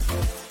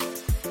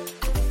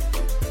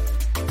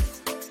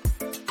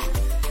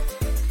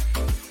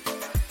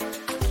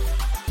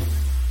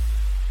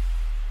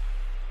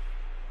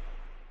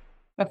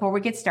Before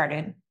we get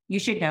started, you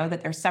should know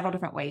that there's several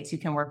different ways you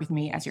can work with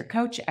me as your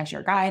coach, as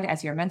your guide,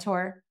 as your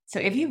mentor. So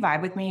if you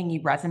vibe with me and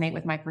you resonate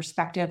with my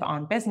perspective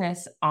on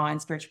business, on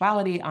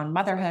spirituality, on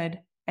motherhood,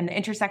 and the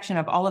intersection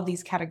of all of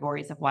these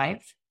categories of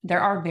life,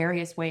 there are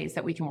various ways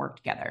that we can work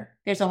together.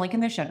 There's a link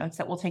in the show notes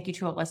that will take you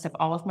to a list of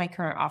all of my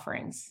current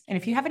offerings. And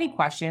if you have any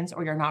questions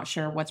or you're not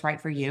sure what's right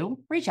for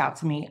you, reach out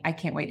to me. I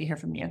can't wait to hear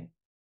from you.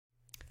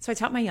 So I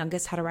taught my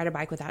youngest how to ride a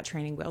bike without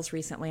training wheels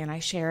recently, and I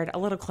shared a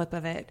little clip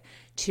of it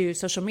to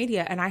social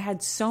media. And I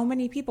had so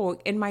many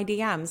people in my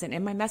DMs and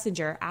in my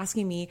messenger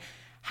asking me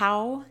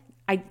how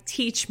I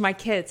teach my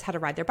kids how to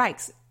ride their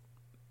bikes.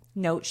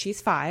 Note, she's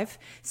 5,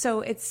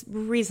 so it's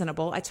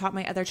reasonable. I taught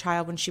my other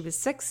child when she was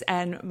 6,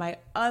 and my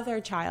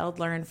other child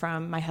learned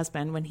from my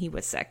husband when he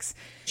was 6.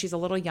 She's a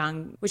little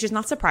young, which is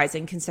not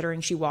surprising considering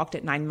she walked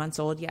at 9 months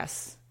old.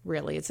 Yes,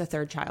 really, it's a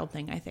third child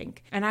thing, I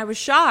think. And I was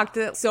shocked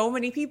that so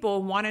many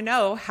people want to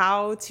know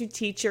how to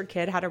teach your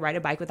kid how to ride a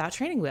bike without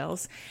training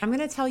wheels. I'm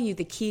going to tell you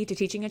the key to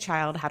teaching a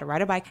child how to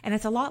ride a bike. And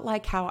it's a lot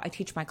like how I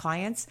teach my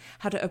clients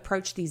how to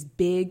approach these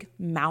big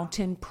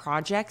mountain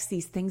projects,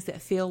 these things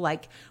that feel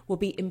like will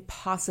be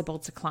impossible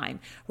to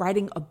climb.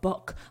 Writing a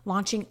book,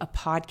 launching a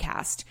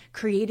podcast,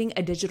 creating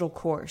a digital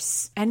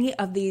course, any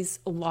of these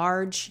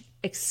large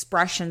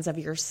expressions of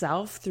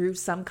yourself through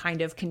some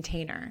kind of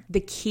container.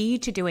 The key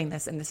to doing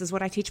this, and this is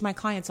what I teach my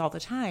clients all the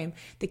time,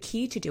 the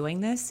key to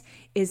doing this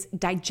is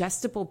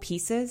digestible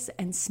pieces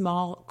and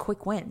small,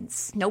 quick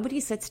wins. Nobody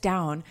sits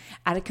down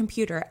at a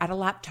computer, at a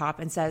laptop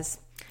and says,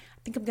 I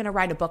think I'm going to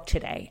write a book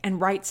today, and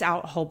writes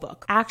out a whole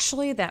book.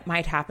 Actually, that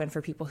might happen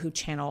for people who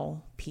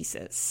channel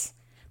pieces.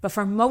 But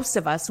for most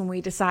of us, when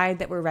we decide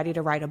that we're ready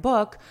to write a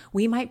book,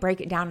 we might break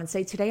it down and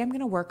say, today I'm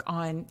going to work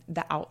on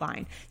the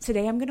outline.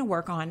 Today I'm going to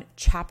work on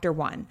chapter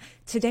 1.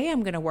 Today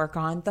I'm going to work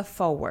on the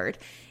foreword.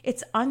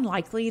 It's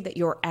unlikely that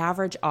your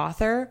average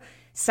author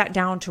sat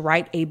down to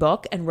write a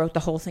book and wrote the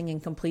whole thing in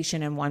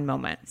completion in one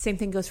moment. Same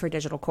thing goes for a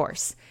digital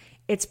course.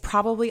 It's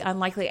probably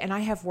unlikely, and I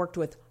have worked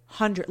with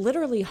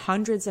literally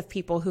hundreds of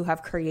people who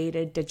have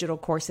created digital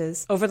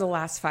courses over the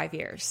last 5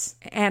 years.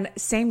 And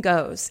same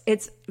goes.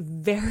 It's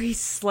very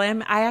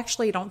slim. I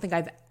actually don't think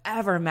I've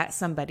ever met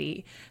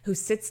somebody who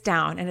sits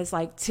down and is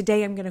like,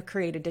 today I'm going to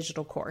create a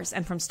digital course,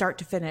 and from start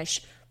to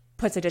finish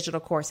puts a digital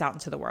course out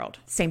into the world.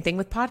 Same thing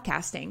with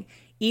podcasting.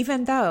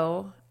 Even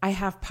though I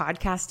have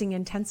podcasting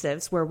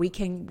intensives where we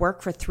can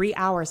work for 3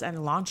 hours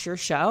and launch your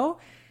show,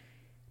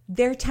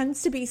 there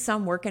tends to be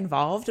some work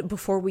involved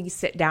before we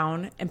sit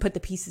down and put the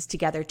pieces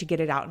together to get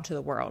it out into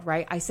the world,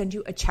 right? I send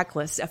you a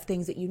checklist of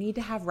things that you need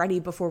to have ready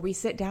before we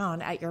sit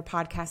down at your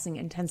podcasting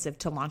intensive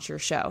to launch your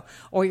show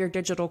or your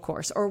digital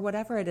course or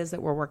whatever it is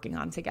that we're working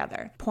on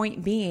together.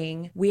 Point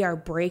being, we are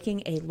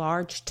breaking a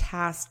large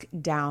task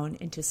down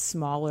into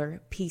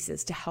smaller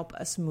pieces to help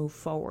us move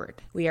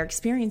forward. We are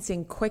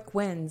experiencing quick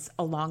wins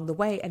along the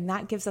way, and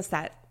that gives us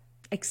that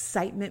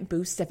excitement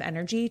boost of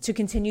energy to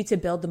continue to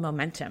build the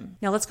momentum.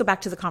 Now let's go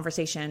back to the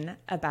conversation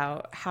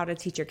about how to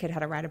teach your kid how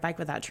to ride a bike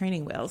without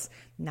training wheels.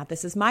 Now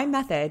this is my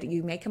method.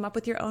 You may come up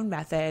with your own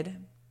method,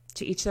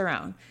 to each their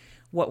own.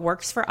 What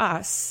works for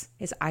us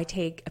is I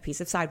take a piece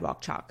of sidewalk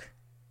chalk.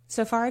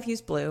 So far I've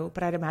used blue,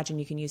 but I'd imagine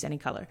you can use any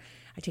color.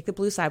 I take the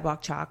blue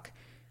sidewalk chalk.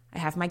 I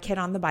have my kid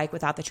on the bike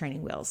without the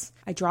training wheels.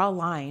 I draw a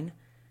line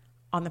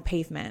on the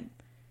pavement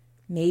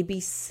maybe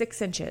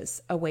 6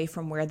 inches away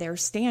from where they're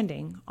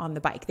standing on the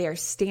bike. They are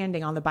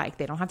standing on the bike.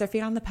 They don't have their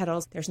feet on the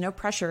pedals. There's no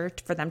pressure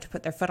for them to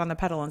put their foot on the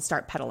pedal and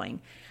start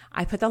pedaling.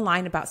 I put the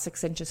line about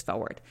 6 inches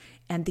forward.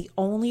 And the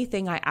only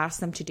thing I ask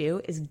them to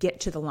do is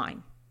get to the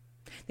line.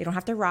 They don't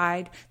have to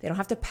ride. They don't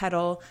have to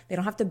pedal. They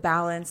don't have to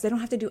balance. They don't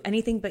have to do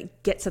anything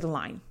but get to the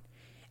line.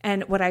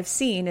 And what I've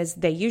seen is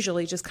they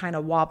usually just kind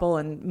of wobble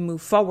and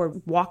move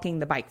forward, walking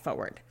the bike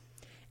forward.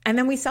 And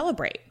then we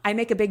celebrate. I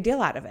make a big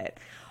deal out of it.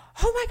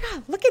 Oh my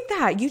God, look at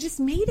that. You just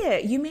made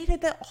it. You made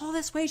it all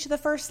this way to the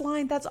first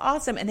line. That's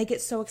awesome. And they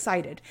get so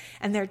excited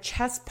and their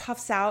chest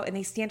puffs out and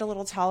they stand a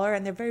little taller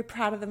and they're very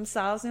proud of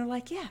themselves. And they're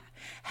like, yeah,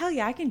 hell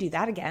yeah, I can do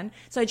that again.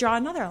 So I draw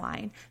another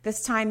line.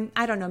 This time,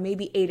 I don't know,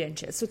 maybe 8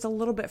 inches. So it's a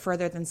little bit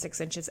further than 6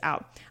 inches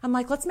out. I'm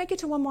like, let's make it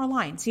to one more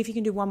line. See if you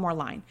can do one more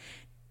line.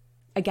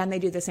 Again, they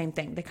do the same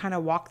thing. They kind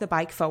of walk the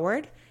bike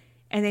forward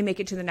and they make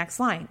it to the next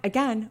line.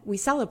 Again, we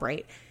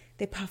celebrate.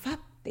 They puff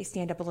up. They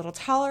stand up a little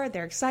taller.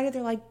 They're excited.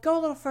 They're like, go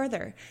a little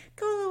further.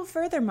 Go a little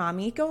further,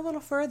 mommy. Go a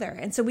little further.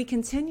 And so we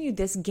continue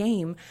this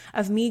game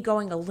of me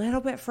going a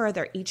little bit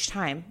further each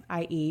time,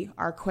 i.e.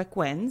 our quick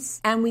wins.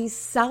 And we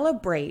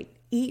celebrate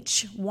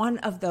each one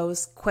of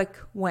those quick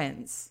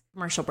wins.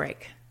 Commercial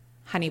break.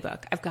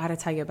 HoneyBook. I've got to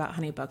tell you about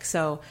HoneyBook.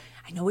 So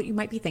I know what you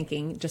might be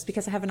thinking. Just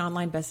because I have an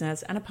online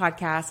business and a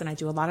podcast and I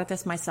do a lot of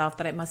this myself,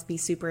 that I must be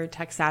super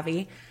tech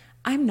savvy.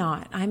 I'm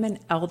not. I'm an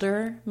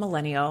elder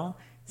millennial,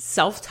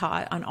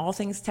 self-taught on all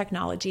things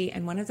technology.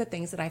 And one of the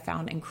things that I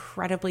found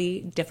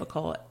incredibly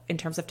difficult in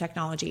terms of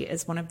technology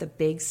is one of the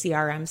big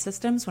CRM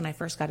systems when I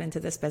first got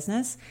into this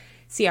business.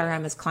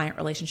 CRM is client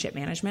relationship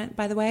management,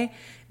 by the way,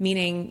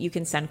 meaning you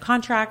can send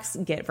contracts,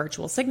 get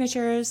virtual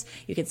signatures,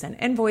 you can send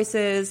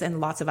invoices, and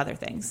lots of other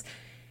things.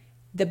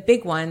 The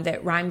big one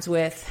that rhymes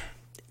with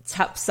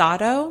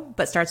Tupsado,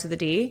 but starts with a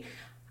D,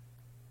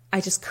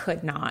 I just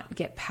could not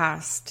get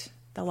past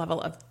the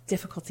level of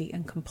difficulty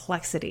and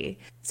complexity.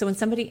 So when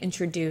somebody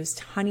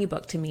introduced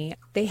HoneyBook to me,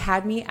 they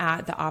had me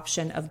at the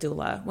option of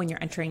doula when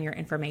you're entering your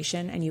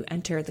information and you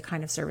enter the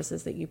kind of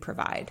services that you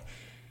provide.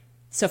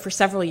 So for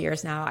several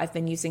years now, I've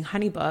been using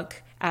HoneyBook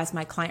as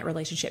my client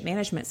relationship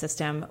management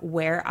system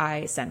where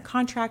I send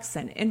contracts,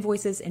 send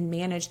invoices, and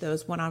manage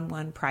those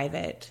one-on-one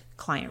private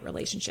client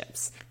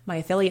relationships. My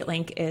affiliate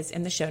link is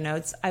in the show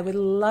notes. I would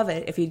love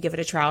it if you'd give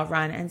it a trial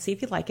run and see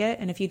if you like it.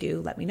 And if you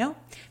do, let me know.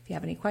 If you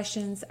have any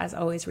questions, as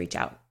always, reach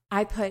out.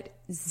 I put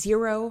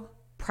zero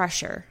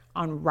pressure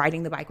on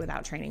riding the bike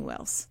without training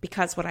wheels,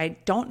 because what I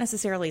don't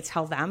necessarily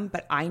tell them,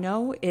 but I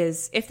know,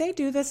 is if they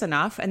do this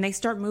enough and they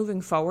start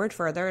moving forward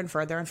further and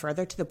further and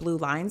further to the blue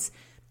lines,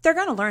 they're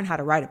going to learn how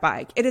to ride a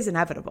bike. It is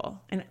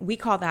inevitable. And we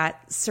call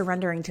that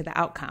surrendering to the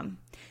outcome.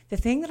 The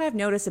thing that I've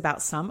noticed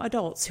about some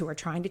adults who are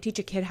trying to teach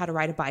a kid how to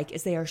ride a bike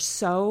is they are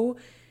so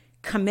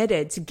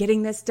committed to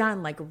getting this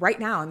done like right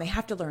now, and they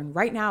have to learn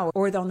right now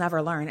or they'll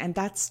never learn. And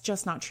that's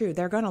just not true.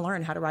 They're going to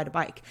learn how to ride a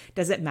bike.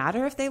 Does it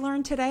matter if they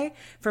learn today?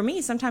 For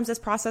me, sometimes this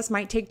process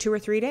might take 2 or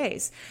 3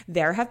 days.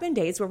 There have been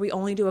days where we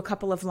only do a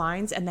couple of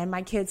lines and then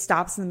my kid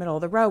stops in the middle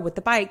of the road with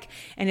the bike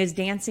and is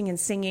dancing and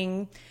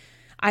singing,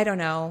 I don't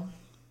know,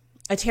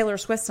 a Taylor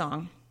Swift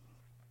song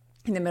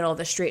in the middle of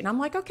the street. And I'm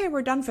like, okay,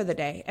 we're done for the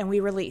day. And we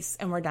release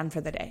and we're done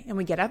for the day. And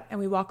we get up and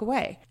we walk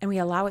away and we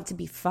allow it to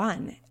be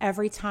fun.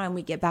 Every time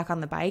we get back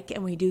on the bike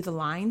and we do the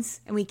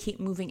lines and we keep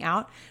moving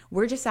out,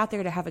 we're just out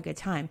there to have a good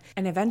time.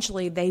 And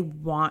eventually they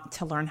want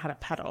to learn how to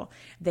pedal.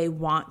 They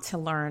want to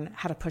learn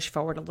how to push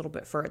forward a little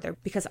bit further,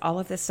 because all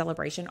of this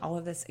celebration, all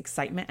of this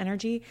excitement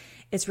energy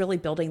is really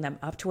building them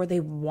up to where they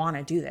want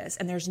to do this.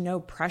 And there's no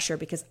pressure,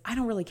 because I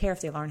don't really care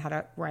if they learn how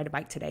to ride a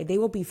bike today. They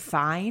will be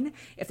fine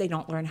if they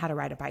don't learn how to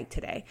ride a bike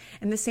today.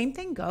 And the same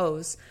thing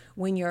goes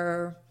when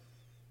you're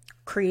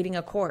creating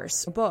a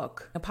course, a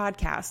book, a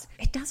podcast.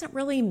 It doesn't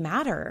really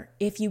matter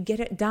if you get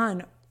it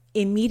done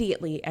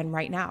immediately and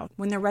right now.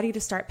 When they're ready to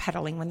start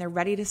pedaling, when they're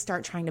ready to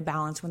start trying to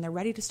balance, when they're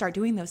ready to start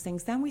doing those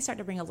things, then we start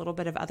to bring a little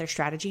bit of other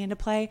strategy into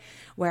play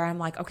where I'm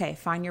like, okay,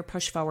 find your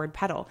push forward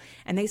pedal.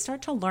 And they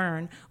start to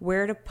learn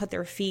where to put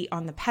their feet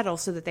on the pedal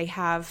so that they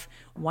have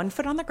 1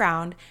 foot on the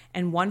ground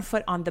and 1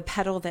 foot on the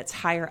pedal that's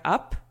higher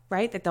up,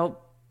 right? That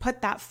they'll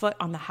put that foot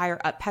on the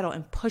higher up pedal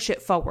and push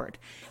it forward.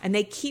 And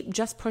they keep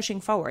just pushing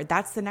forward.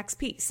 That's the next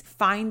piece.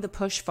 Find the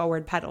push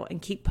forward pedal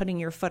and keep putting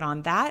your foot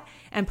on that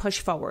and push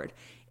forward.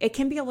 It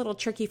can be a little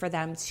tricky for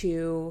them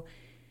to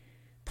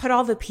put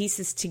all the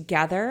pieces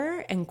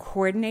together and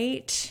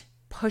coordinate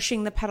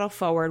pushing the pedal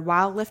forward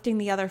while lifting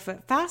the other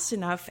foot fast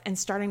enough and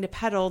starting to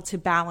pedal to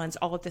balance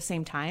all at the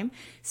same time.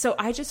 So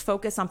I just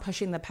focus on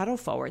pushing the pedal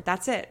forward.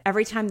 That's it.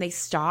 Every time they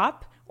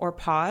stop or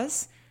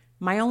pause,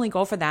 my only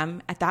goal for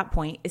them at that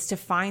point is to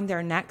find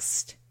their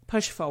next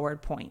push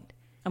forward point.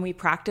 And we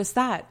practice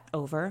that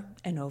over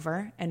and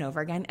over and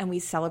over again. And we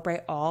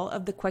celebrate all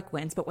of the quick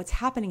wins. But what's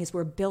happening is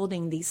we're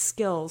building these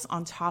skills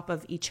on top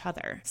of each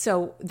other.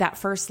 So that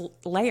first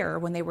layer,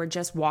 when they were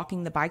just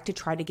walking the bike to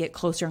try to get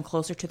closer and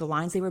closer to the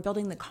lines, they were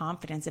building the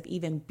confidence of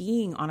even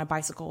being on a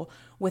bicycle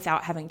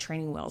without having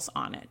training wheels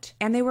on it.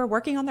 And they were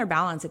working on their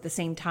balance at the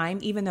same time,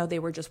 even though they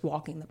were just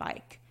walking the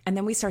bike. And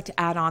then we start to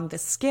add on the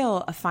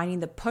skill of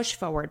finding the push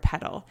forward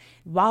pedal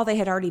while they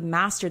had already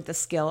mastered the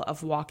skill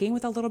of walking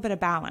with a little bit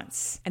of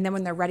balance. And then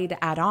when they're ready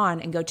to add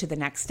on and go to the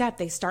next step,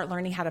 they start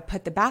learning how to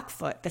put the back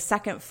foot, the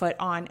second foot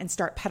on and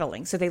start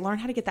pedaling. So they learn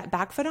how to get that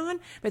back foot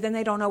on, but then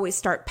they don't always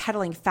start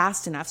pedaling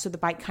fast enough. So the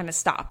bike kind of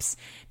stops,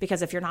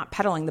 because if you're not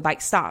pedaling, the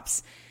bike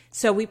stops.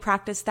 So we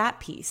practice that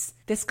piece.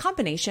 This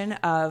combination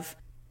of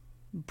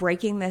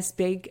breaking this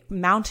big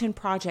mountain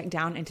project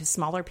down into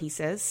smaller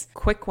pieces,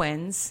 quick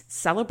wins,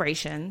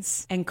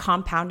 celebrations, and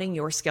compounding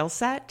your skill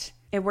set,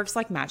 it works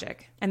like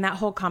magic. And that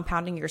whole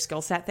compounding your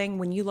skill set thing,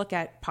 when you look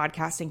at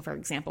podcasting, for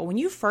example, when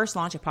you first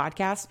launch a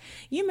podcast,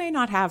 you may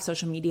not have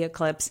social media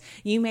clips.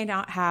 You may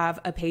not have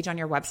a page on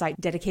your website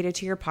dedicated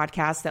to your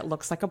podcast that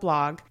looks like a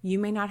blog. You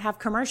may not have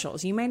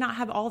commercials. You may not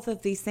have all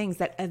of these things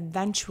that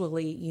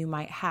eventually you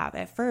might have.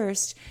 At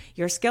first,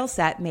 your skill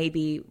set may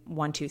be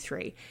 1, 2,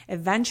 3.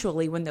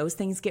 Eventually, when those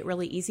things get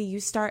really easy, you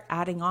start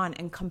adding on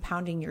and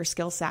compounding your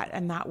skill set.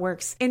 And that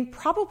works in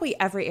probably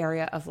every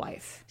area of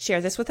life.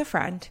 Share this with a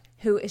friend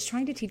who is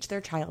trying to teach their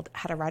child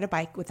how to ride a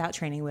bike without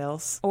training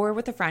wheels, or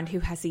with a friend who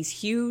has these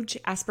huge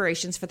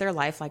aspirations for their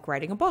life, like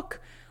writing a book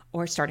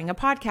or starting a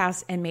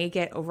podcast, and may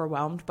get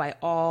overwhelmed by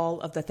all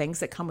of the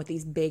things that come with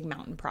these big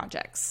mountain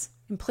projects.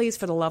 And please,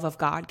 for the love of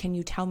God, can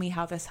you tell me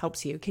how this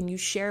helps you? Can you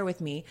share with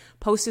me?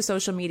 Post to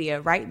social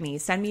media, write me,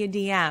 send me a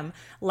DM.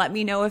 Let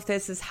me know if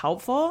this is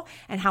helpful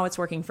and how it's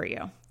working for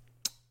you.